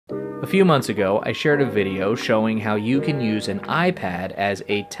A few months ago, I shared a video showing how you can use an iPad as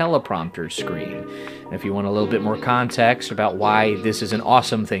a teleprompter screen. And if you want a little bit more context about why this is an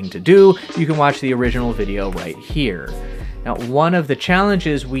awesome thing to do, you can watch the original video right here. Now, one of the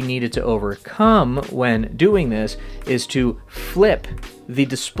challenges we needed to overcome when doing this is to flip the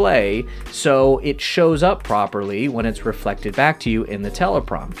display so it shows up properly when it's reflected back to you in the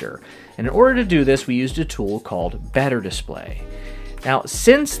teleprompter. And in order to do this, we used a tool called BetterDisplay. Now,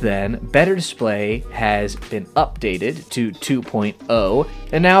 since then, BetterDisplay has been updated to 2.0,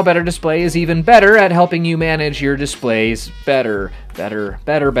 and now BetterDisplay is even better at helping you manage your displays better.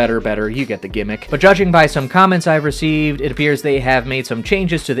 You get the gimmick. But judging by some comments I've received, it appears they have made some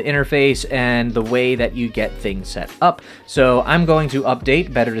changes to the interface and the way that you get things set up. So I'm going to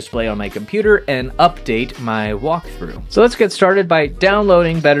update BetterDisplay on my computer and update my walkthrough. So let's get started by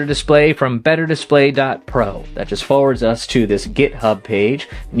downloading BetterDisplay from betterdisplay.pro. That just forwards us to this GitHub page.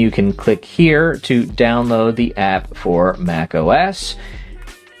 You can click here to download the app for macOS.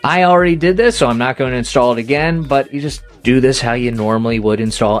 I already did this, so I'm not going to install it again, but you just do this how you normally would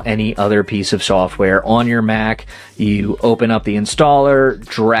install any other piece of software on your Mac. You open up the installer,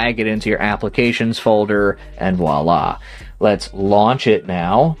 drag it into your applications folder, and voila. Let's launch it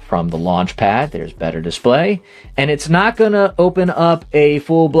now from the launch pad. There's BetterDisplay. And it's not going to open up a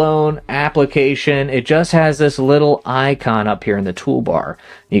full-blown application. It just has this little icon up here in the toolbar.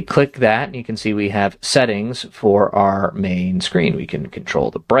 You click that, and you can see we have settings for our main screen. We can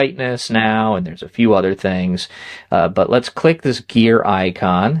control the brightness now, and there's a few other things. But let's click this gear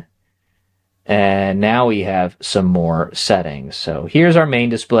icon. And now we have some more settings. So here's our main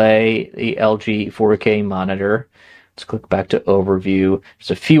display, the LG 4K monitor. Let's click back to overview.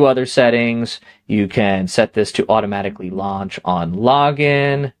 There's a few other settings. You can set this to automatically launch on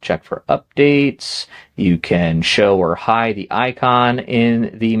login, check for updates. You can show or hide the icon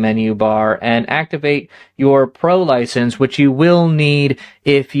in the menu bar and activate your Pro license, which you will need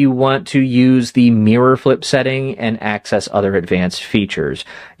if you want to use the mirror flip setting and access other advanced features.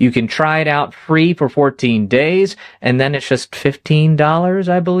 You can try it out free for 14 days, and then it's just $15,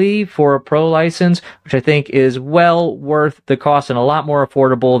 I believe, for a Pro license, which I think is well worth the cost and a lot more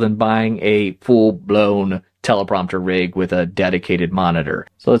affordable than buying a full-blown teleprompter rig with a dedicated monitor.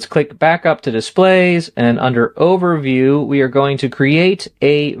 So let's click back up to displays, and under overview, we are going to create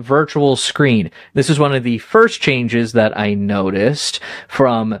a virtual screen. This is one of the first changes that I noticed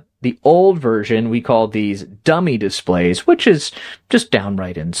from the old version. We called these dummy displays, which is just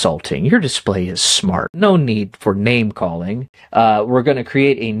downright insulting. Your display is smart. No need for name calling. We're going to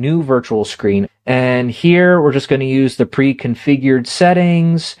create a new virtual screen, and here we're just going to use the pre-configured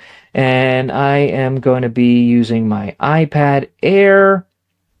settings. And I am going to be using my iPad Air.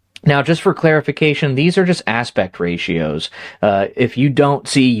 Now, just for clarification, these are just aspect ratios. If you don't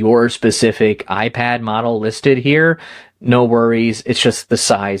see your specific iPad model listed here, no worries. It's just the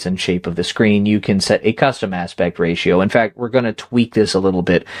size and shape of the screen. You can set a custom aspect ratio. In fact, we're going to tweak this a little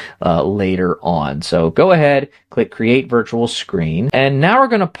bit later on. So go ahead, click Create Virtual Screen. And now we're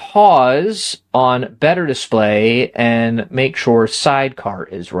going to pause on BetterDisplay and make sure Sidecar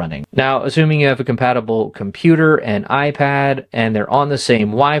is running. Now, assuming you have a compatible computer and iPad and they're on the same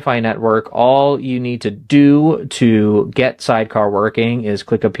Wi-Fi network, all you need to do to get Sidecar working is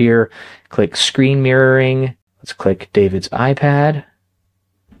click up here, click Screen Mirroring. Let's click David's iPad.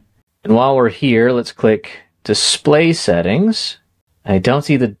 And while we're here, let's click Display Settings. I don't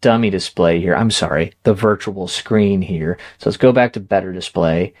see the dummy display here. I'm sorry, the virtual screen here. So let's go back to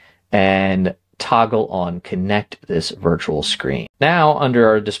BetterDisplay and toggle on Connect this virtual screen. Now, under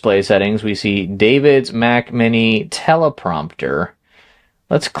our display settings, we see David's Mac Mini Teleprompter.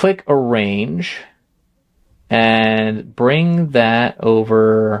 Let's click Arrange and bring that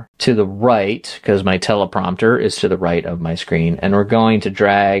over to the right, because my teleprompter is to the right of my screen, and we're going to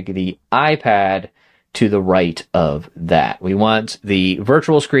drag the iPad to the right of that. We want the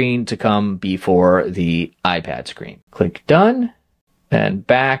virtual screen to come before the iPad screen. Click Done, and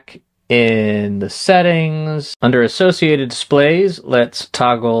back in the settings, under Associated Displays, let's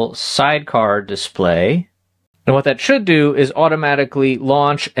toggle Sidecar Display. And what that should do is automatically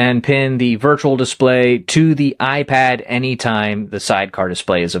launch and pin the virtual display to the iPad anytime the Sidecar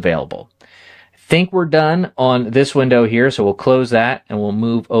display is available. I think we're done on this window here, so we'll close that and we'll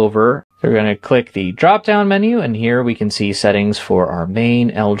move over. So we're going to click the drop-down menu, and here we can see settings for our main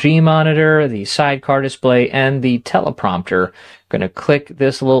LG monitor, the Sidecar display, and the teleprompter. We're going to click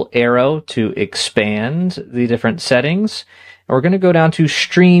this little arrow to expand the different settings. We're going to go down to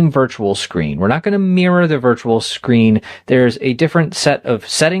Stream Virtual Screen. We're not going to mirror the virtual screen. There's a different set of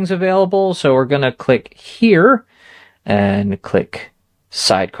settings available, so we're going to click here and click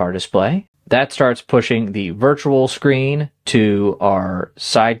Sidecar display. That starts pushing the virtual screen to our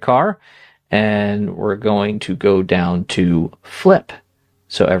sidecar, and we're going to go down to flip.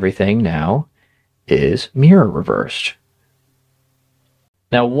 So everything now is mirror reversed.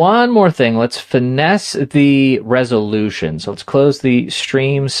 Now, one more thing, let's finesse the resolution. So let's close the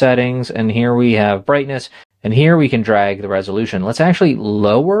stream settings, and here we have brightness, and here we can drag the resolution. Let's actually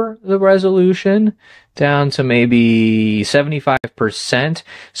lower the resolution down to maybe 75%.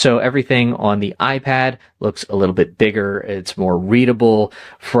 So everything on the iPad looks a little bit bigger. It's more readable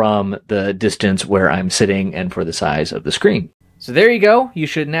from the distance where I'm sitting and for the size of the screen. So there you go. You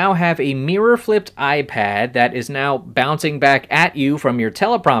should now have a mirror-flipped iPad that is now bouncing back at you from your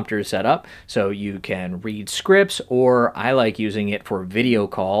teleprompter setup, so you can read scripts, or I like using it for video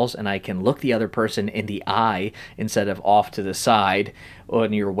calls, and I can look the other person in the eye instead of off to the side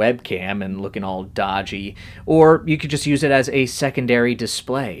on your webcam and looking all dodgy. Or you could just use it as a secondary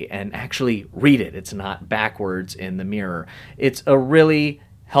display and actually read it. It's not backwards in the mirror. It's a really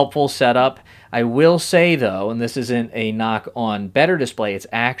helpful setup. I will say though, and this isn't a knock on BetterDisplay, it's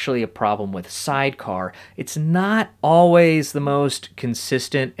actually a problem with Sidecar. It's not always the most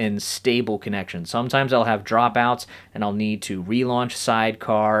consistent and stable connection. Sometimes I'll have dropouts and I'll need to relaunch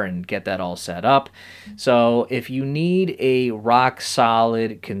Sidecar and get that all set up. So if you need a rock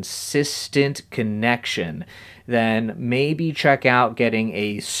solid, consistent connection, then maybe check out getting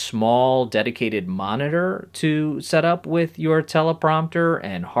a small dedicated monitor to set up with your teleprompter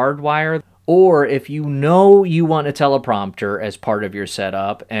and hardwire. Or if you know you want a teleprompter as part of your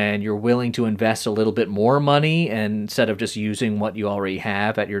setup and you're willing to invest a little bit more money instead of just using what you already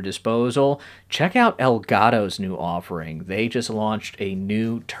have at your disposal, check out Elgato's new offering. They just launched a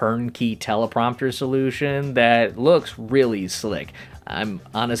new turnkey teleprompter solution that looks really slick. I'm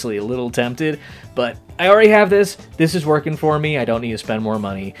honestly a little tempted, but I already have this. This is working for me. I don't need to spend more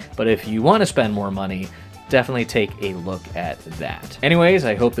money. But if you want to spend more money, definitely take a look at that. Anyways,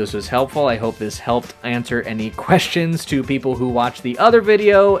 I hope this was helpful. I hope this helped answer any questions to people who watched the other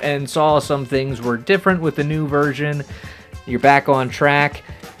video and saw some things were different with the new version. You're back on track.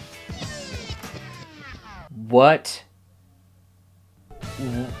 What?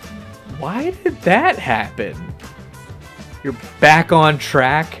 Why did that happen? You're back on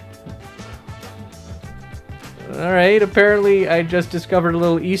track? Alright, apparently I just discovered a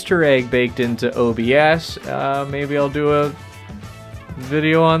little Easter egg baked into OBS. Maybe I'll do a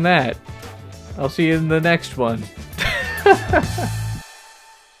video on that. I'll see you in the next one.